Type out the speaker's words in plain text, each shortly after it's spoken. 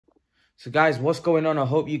So guys, what's going on? I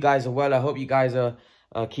hope you guys are well. I hope you guys are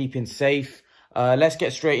keeping safe. Let's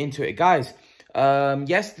get straight into it, guys.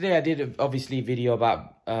 Yesterday I did obviously a video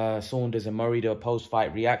about Saunders and Murray, the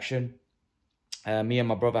post-fight reaction. Me and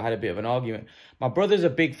my brother had a bit of an argument. My brother's a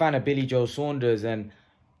big fan of Billy Joe Saunders, and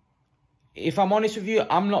if I'm honest with you,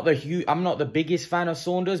 I'm not the biggest fan of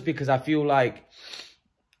Saunders because I feel like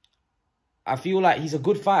he's a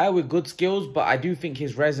good fighter with good skills, but I do think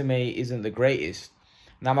his resume isn't the greatest.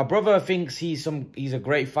 Now, my brother thinks he's a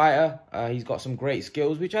great fighter. He's got some great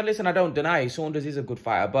skills, which I don't deny. Saunders is a good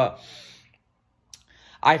fighter, but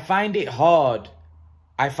I find it hard.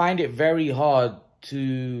 I find it very hard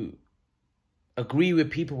to agree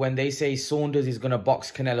with people when they say Saunders is going to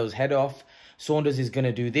box Canelo's head off. Saunders is going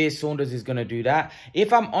to do this. Saunders is going to do that.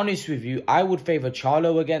 If I'm honest with you, I would favor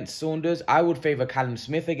Charlo against Saunders. I would favor Callum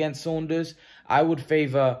Smith against Saunders. I would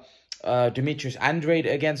favor Demetrius Andrade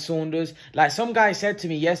against Saunders. Like some guy said to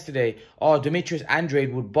me yesterday, oh, Demetrius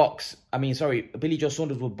Andrade would box, Billy Joe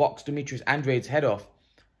Saunders would box Demetrius Andrade's head off.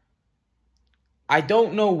 I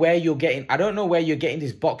don't know where you're getting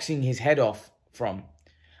this boxing his head off from.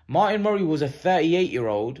 Martin Murray was a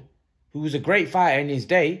 38-year-old who was a great fighter in his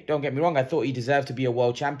day. Don't get me wrong, I thought he deserved to be a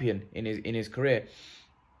world champion in his career.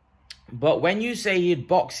 But when you say he'd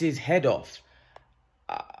box his head off,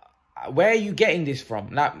 where are you getting this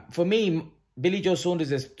from? Now, for me, Billy Joe Saunders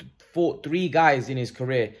has fought 3 guys in his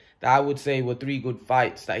career that I would say were 3 good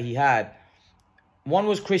fights that he had. One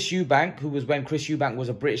was Chris Eubank, who was when Chris Eubank was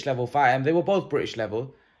a British level fighter, and they were both British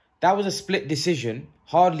level. That was a split decision.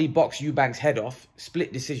 Hardly boxed Eubank's head off.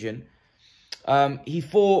 Split decision. He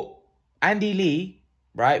fought Andy Lee,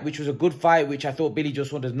 right, which was a good fight, which I thought Billy Joe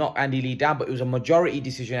Saunders knocked Andy Lee down, but it was a majority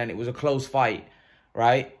decision and it was a close fight,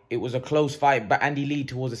 right? It was a close fight, but Andy Lee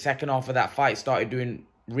towards the second half of that fight started doing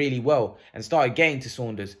really well and started getting to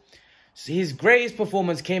Saunders. So his greatest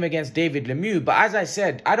performance came against David Lemieux, but as I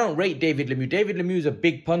said, I don't rate David Lemieux. David Lemieux is a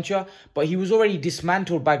big puncher, but he was already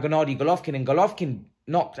dismantled by Gennady Golovkin, and Golovkin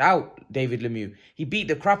knocked out David Lemieux. He beat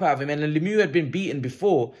the crap out of him, and Lemieux had been beaten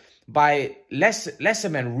before by lesser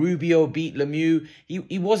men. Rubio beat Lemieux.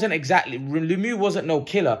 He wasn't exactly... Lemieux wasn't no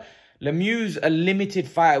killer. Lemieux's a limited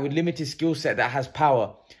fighter with limited skill set that has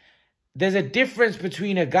power. There's a difference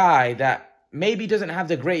between a guy that maybe doesn't have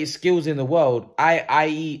the greatest skills in the world,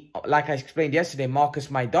 i.e., like I explained yesterday, Marcus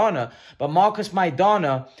Maidana. But Marcus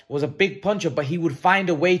Maidana was a big puncher, but he would find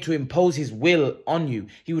a way to impose his will on you.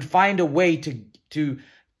 He would find a way to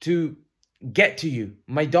get to you.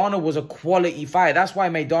 Maidana was a quality fighter. That's why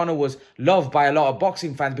Maidana was loved by a lot of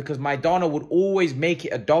boxing fans, because Maidana would always make it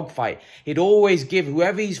a dogfight. He'd always give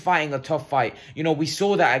whoever he's fighting a tough fight. You know, we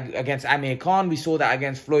saw that against Amir Khan. We saw that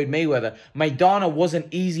against Floyd Mayweather. Maidana wasn't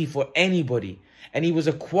easy for anybody. And he was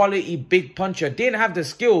a quality big puncher. Didn't have the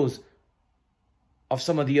skills of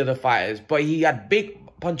some of the other fighters, but he had big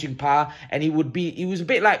punching power, and he was a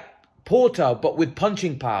bit like Porter, but with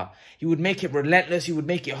punching power. He would make it relentless, he would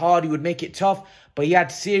make it hard, he would make it tough, but he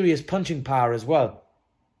had serious punching power as well.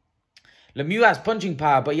 Lemieux has punching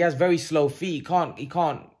power, but he has very slow feet. He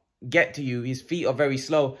can't get to you. His feet are very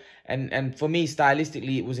slow. And for me,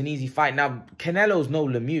 stylistically, it was an easy fight. Now, Canelo's no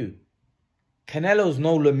Lemieux. Canelo's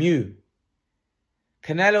no Lemieux.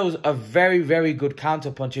 Canelo's a very, very good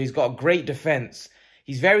counterpuncher. He's got a great defense.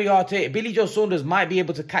 He's very hard to hit. Billy Joe Saunders might be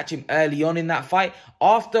able to catch him early on in that fight.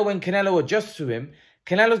 After, when Canelo adjusts to him,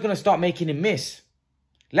 Canelo's going to start making him miss.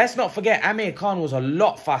 Let's not forget, Amir Khan was a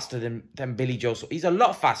lot faster than Billy Joe Saunders. He's a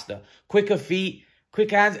lot faster. Quicker feet, quick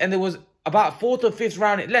hands. And there was about 4th or 5th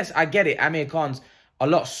round. I get it. Amir Khan's a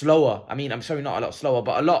lot slower. I'm sorry, not a lot slower,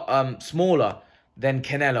 but a lot smaller than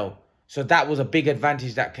Canelo. So that was a big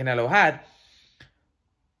advantage that Canelo had.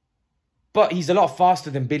 But he's a lot faster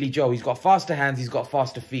than Billy Joe. He's got faster hands. He's got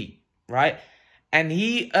faster feet, right? And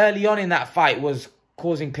he, early on in that fight, was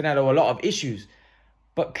causing Canelo a lot of issues.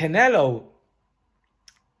 But Canelo,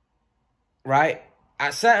 right, at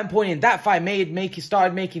a certain point in that fight,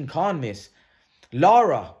 started making Khan miss.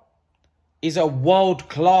 Lara is a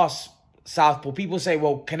world-class southpaw. People say,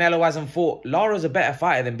 well, Canelo hasn't fought. Lara's a better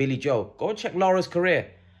fighter than Billy Joe. Go and check Lara's career.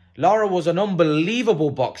 Lara was an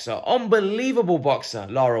unbelievable boxer. Unbelievable boxer,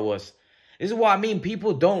 Lara was. This is what I mean.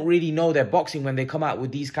 People don't really know their boxing when they come out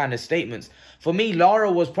with these kind of statements. For me,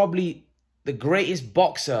 Lara was probably the greatest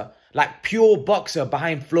boxer, like pure boxer,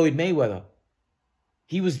 behind Floyd Mayweather.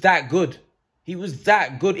 He was that good. He was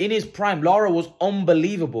that good. In his prime, Lara was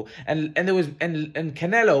unbelievable. And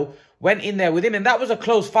Canelo went in there with him. And that was a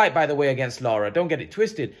close fight, by the way, against Lara. Don't get it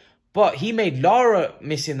twisted. But he made Lara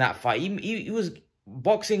miss in that fight. He was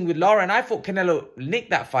boxing with Lara, and I thought Canelo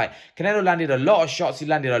nicked that fight. Canelo landed a lot of shots. He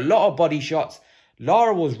landed a lot of body shots.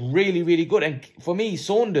 Lara was really, really good. And for me,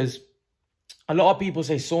 Saunders a lot of people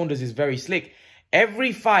say Saunders is very slick.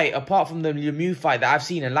 Every fight, apart from the Lemieux fight that I've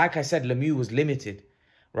seen, and like I said, Lemieux was limited,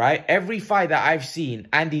 right? Every fight that I've seen,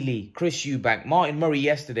 Andy Lee, Chris Eubank, Martin Murray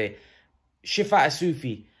yesterday, Shifat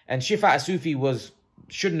Asufi, and Shifat Asufi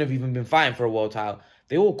shouldn't have even been fighting for a world title.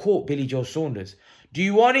 They all caught Billy Joe Saunders. Do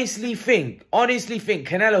you honestly think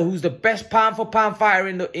Canelo, who's the best pound for pound fighter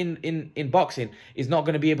in boxing, is not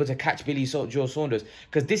going to be able to catch Billy Joe Saunders?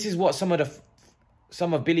 Because this is what some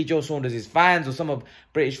of Billy Joe Saunders' fans or some of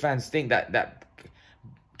British fans think, that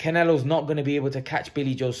Canelo's not going to be able to catch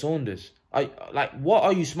Billy Joe Saunders. Like, what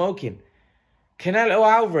are you smoking? Canelo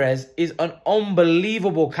Alvarez is an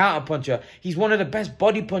unbelievable counterpuncher. He's one of the best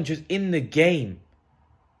body punchers in the game.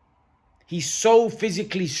 He's so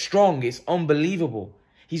physically strong. It's unbelievable.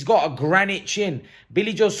 He's got a granite chin.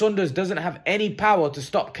 Billy Joe Saunders doesn't have any power to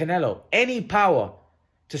stop Canelo. Any power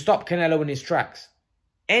to stop Canelo in his tracks.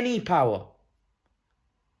 Any power.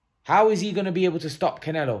 How is he going to be able to stop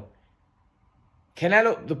Canelo?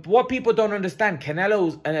 What people don't understand,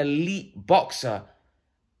 Canelo's an elite boxer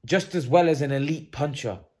just as well as an elite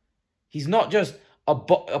puncher. He's not just a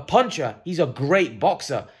puncher. He's a great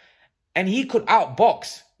boxer. And he could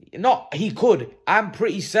outbox. I'm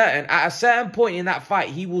pretty certain at a certain point in that fight,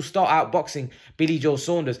 he will start outboxing Billy Joe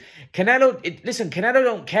Saunders. Canelo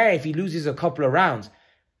don't care if he loses a couple of rounds.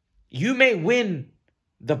 You may win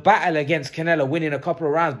the battle against Canelo, winning a couple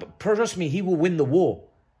of rounds, but trust me, he will win the war.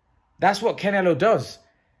 That's what Canelo does.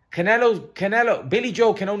 Billy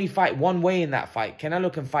Joe can only fight one way in that fight.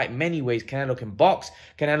 Canelo can fight many ways. Canelo can box.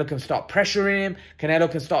 Canelo can start pressuring him. Canelo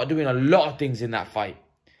can start doing a lot of things in that fight.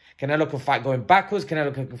 Canelo can fight going backwards.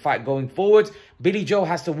 Canelo can fight going forwards. Billy Joe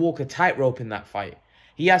has to walk a tightrope in that fight.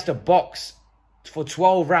 He has to box for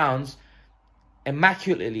 12 rounds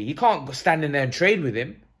immaculately. He can't stand in there and trade with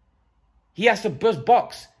him. He has to just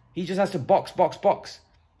box. He just has to box.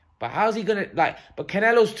 But how's he going to, but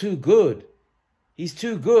Canelo's too good. He's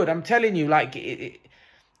too good. I'm telling you,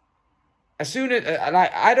 as soon as,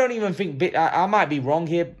 I don't even think, I might be wrong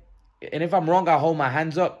here. And if I'm wrong, I'll hold my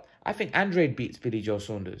hands up. I think Andrade beats Billy Joe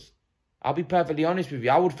Saunders. I'll be perfectly honest with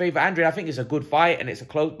you. I would favour Andrade. I think it's a good fight and it's a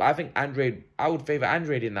close, but I think I would favour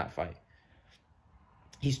Andrade in that fight.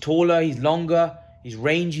 He's taller, he's longer, he's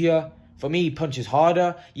rangier. For me, he punches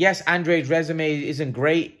harder. Yes, Andrade's resume isn't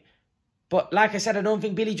great. But like I said, I don't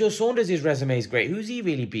think Billy Joe Saunders' resume is great. Who's he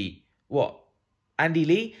really beat? What? Andy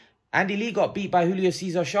Lee? Andy Lee got beat by Julio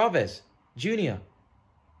Cesar Chavez Jr.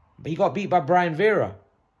 But he got beat by Brian Vera,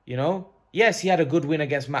 you know? Yes, he had a good win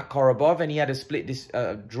against Matt Korobov, and he had a split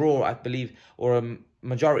draw, I believe, or a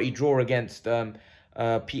majority draw against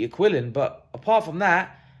Peter Quillen. But apart from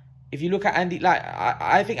that, if you look at Andy,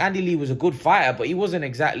 I think Andy Lee was a good fighter, but he wasn't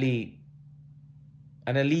exactly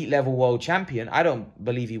an elite level world champion. I don't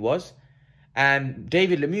believe he was. And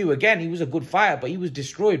David Lemieux, again, he was a good fighter, but he was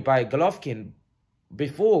destroyed by Golovkin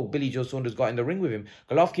before Billy Joe Saunders got in the ring with him.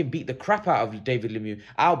 Golovkin beat the crap out of David Lemieux,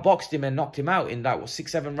 outboxed him and knocked him out in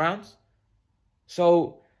 6-7 rounds.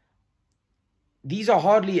 So these are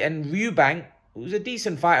hardly, and Eubank, who's a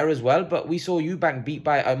decent fighter as well, but we saw Eubank beat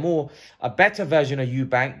by a better version of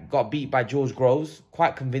Eubank, got beat by George Groves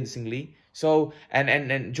quite convincingly. So,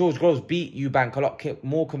 and George Groves beat Eubank a lot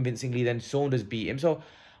more convincingly than Saunders beat him. So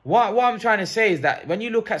what I'm trying to say is that when you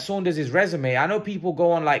look at Saunders' resume, I know people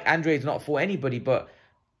go on like Andrade's not for anybody, but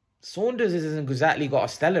Saunders hasn't exactly got a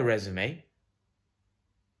stellar resume.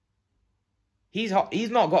 He's hardly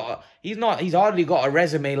got a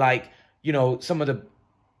resume like, you know, some of the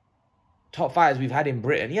top fighters we've had in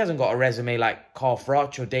Britain. He hasn't got a resume like Carl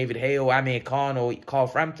Froch or David Hale or Amir Khan or Carl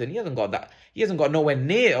Frampton. He hasn't got that. He hasn't got nowhere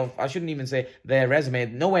near, I shouldn't even say their resume,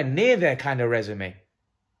 nowhere near their kind of resume.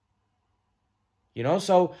 You know,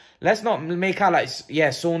 so let's not make out like,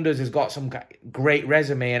 yeah, Saunders has got some great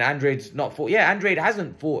resume and Andrade's not fought. Yeah, Andrade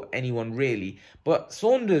hasn't fought anyone really, but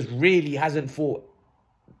Saunders really hasn't fought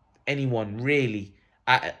anyone really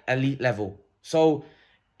at elite level. So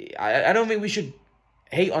I don't think we should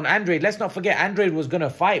hate on Andrade. Let's not forget Andrade was going to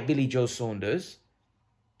fight Billy Joe Saunders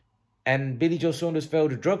and Billy Joe Saunders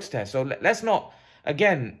failed a drugs test. So let's not,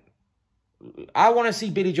 again, I want to see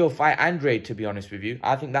Billy Joe fight Andrade, to be honest with you.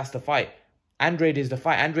 I think that's the fight. Andrade is the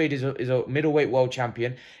fight. Andrade is a middleweight world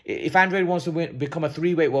champion. If Andrade wants to become a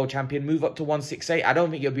 3-weight world champion, move up to 168, I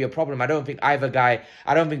don't think it'll be a problem. I don't think either guy,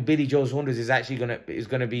 I don't think Billy Joe Saunders is actually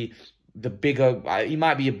gonna be the bigger, he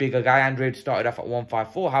might be a bigger guy. Andrade started off at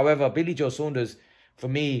 154. However, Billy Joe Saunders, for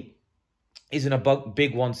me, isn't a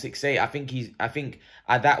big 168. I think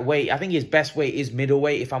at that weight, I think his best weight is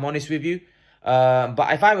middleweight, if I'm honest with you.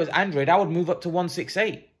 But if I was Andrade, I would move up to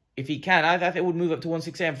 168. If he can, I think it would move up to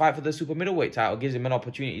 168 and fight for the super middleweight title. Gives him an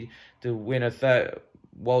opportunity to win a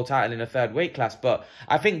world title in a third weight class. But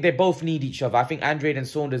I think they both need each other. I think Andrade and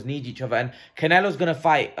Saunders need each other. And Canelo's going to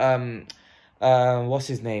fight, what's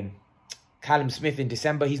his name? Callum Smith in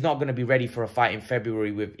December. He's not going to be ready for a fight in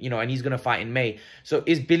February with, you know, and he's going to fight in May. So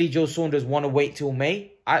is Billy Joe Saunders want to wait till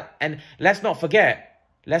May? And let's not forget,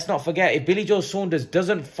 if Billy Joe Saunders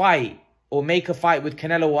doesn't fight or make a fight with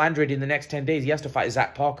Canelo or Andrade in the next 10 days, he has to fight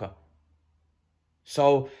Zach Parker.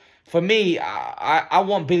 So for me, I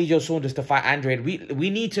want Billy Joe Saunders to fight Andrade. We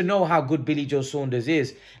need to know how good Billy Joe Saunders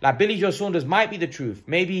is. Like, Billy Joe Saunders might be the truth.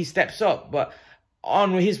 Maybe he steps up, but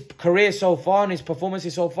on his career so far and his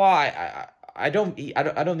performances so far, I don't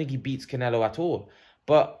think he beats Canelo at all.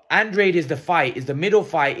 But Andrade is the middle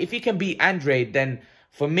fight. If he can beat Andrade, then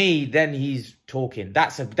for me, then he's talking.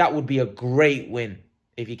 That would be a great win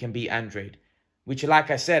if he can beat Andrade. Which,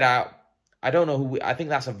 like I said, I don't know who. I think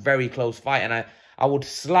that's a very close fight, and I would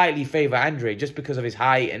slightly favour Andrade just because of his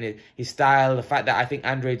height and his style. The fact that I think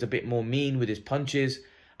Andrade's a bit more mean with his punches.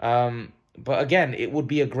 But again, it would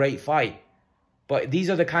be a great fight. But these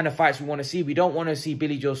are the kind of fights we want to see. We don't want to see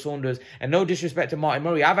Billy Joe Saunders. And no disrespect to Martin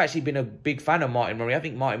Murray. I've actually been a big fan of Martin Murray. I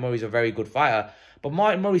think Martin Murray's a very good fighter. But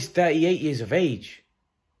Martin Murray's 38 years of age.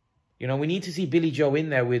 You know, we need to see Billy Joe in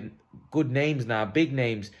there with good names now, big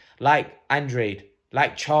names, like Andrade,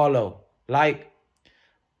 like Charlo, like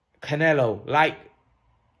Canelo, like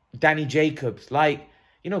Danny Jacobs, like,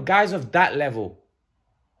 you know, guys of that level.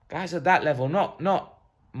 Guys of that level, not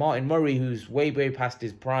Martin Murray, who's way past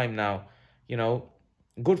his prime now. You know,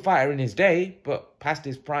 good fighter in his day, but past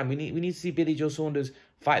his prime. We need to see Billy Joe Saunders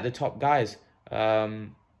fight the top guys.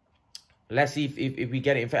 Let's see if we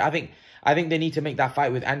get it in fact. I think they need to make that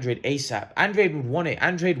fight with Andrade ASAP. Andrade would want it.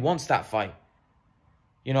 Andrade wants that fight.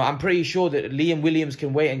 You know, I'm pretty sure that Liam Williams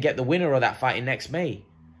can wait and get the winner of that fight in next May.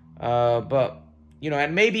 But, you know,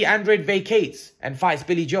 and maybe Andrade vacates and fights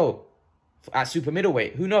Billy Joe at super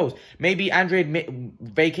middleweight. Who knows? Maybe Andrade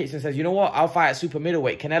vacates and says, you know what? I'll fight at super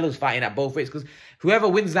middleweight. Canelo's fighting at both weights. Because whoever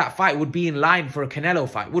wins that fight would be in line for a Canelo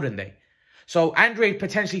fight, wouldn't they? So Andrade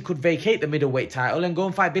potentially could vacate the middleweight title and go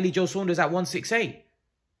and fight Billy Joe Saunders at 168.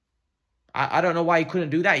 I don't know why he couldn't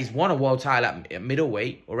do that. He's won a world title at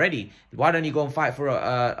middleweight already. Why don't you go and fight for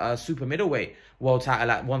a super middleweight world title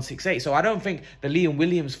at 168? So I don't think the Liam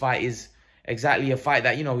Williams fight is exactly a fight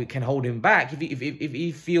that, you know, can hold him back. If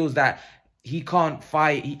he feels that he can't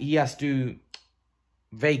fight, he has to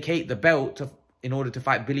vacate the belt in order to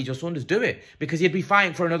fight Billy Joe Saunders, do it. Because he'd be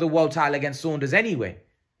fighting for another world title against Saunders anyway.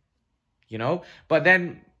 You know? But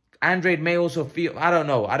then Andrade may also feel, I don't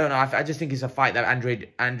know. I just think it's a fight that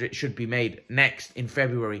Andrade should be made next in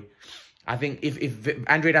February. I think if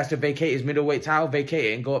Andrade has to vacate his middleweight title, vacate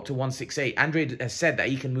it and go up to 168. Andrade has said that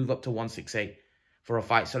he can move up to 168 for a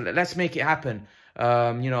fight. So let's make it happen.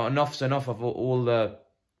 You know, enough's enough of all the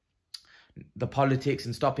politics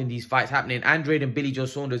and stopping these fights happening. Andrade and Billy Joe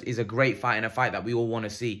Saunders is a great fight and a fight that we all want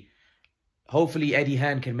to see. Hopefully Eddie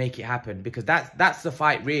Hearn can make it happen, because that's the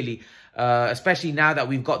fight really. Especially now that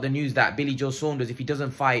we've got the news that Billy Joe Saunders, if he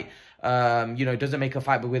doesn't fight, you know, doesn't make a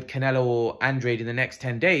fight with Canelo or Andrade in the next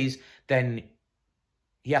 10 days, then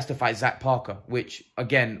he has to fight Zach Parker, which,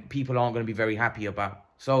 again, people aren't going to be very happy about.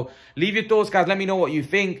 So leave your thoughts, guys. Let me know what you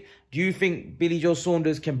think. Do you think Billy Joe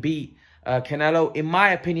Saunders can beat Canelo? In my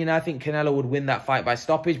opinion, I think Canelo would win that fight by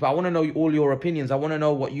stoppage, but I want to know all your opinions. I want to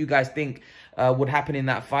know what you guys think would happen in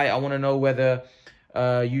that fight. I want to know whether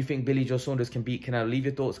you think Billy Joe Saunders can beat Canelo. Leave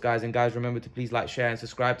your thoughts, guys. And guys, remember to please like, share, and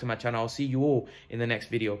subscribe to my channel. I'll see you all in the next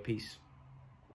video. Peace.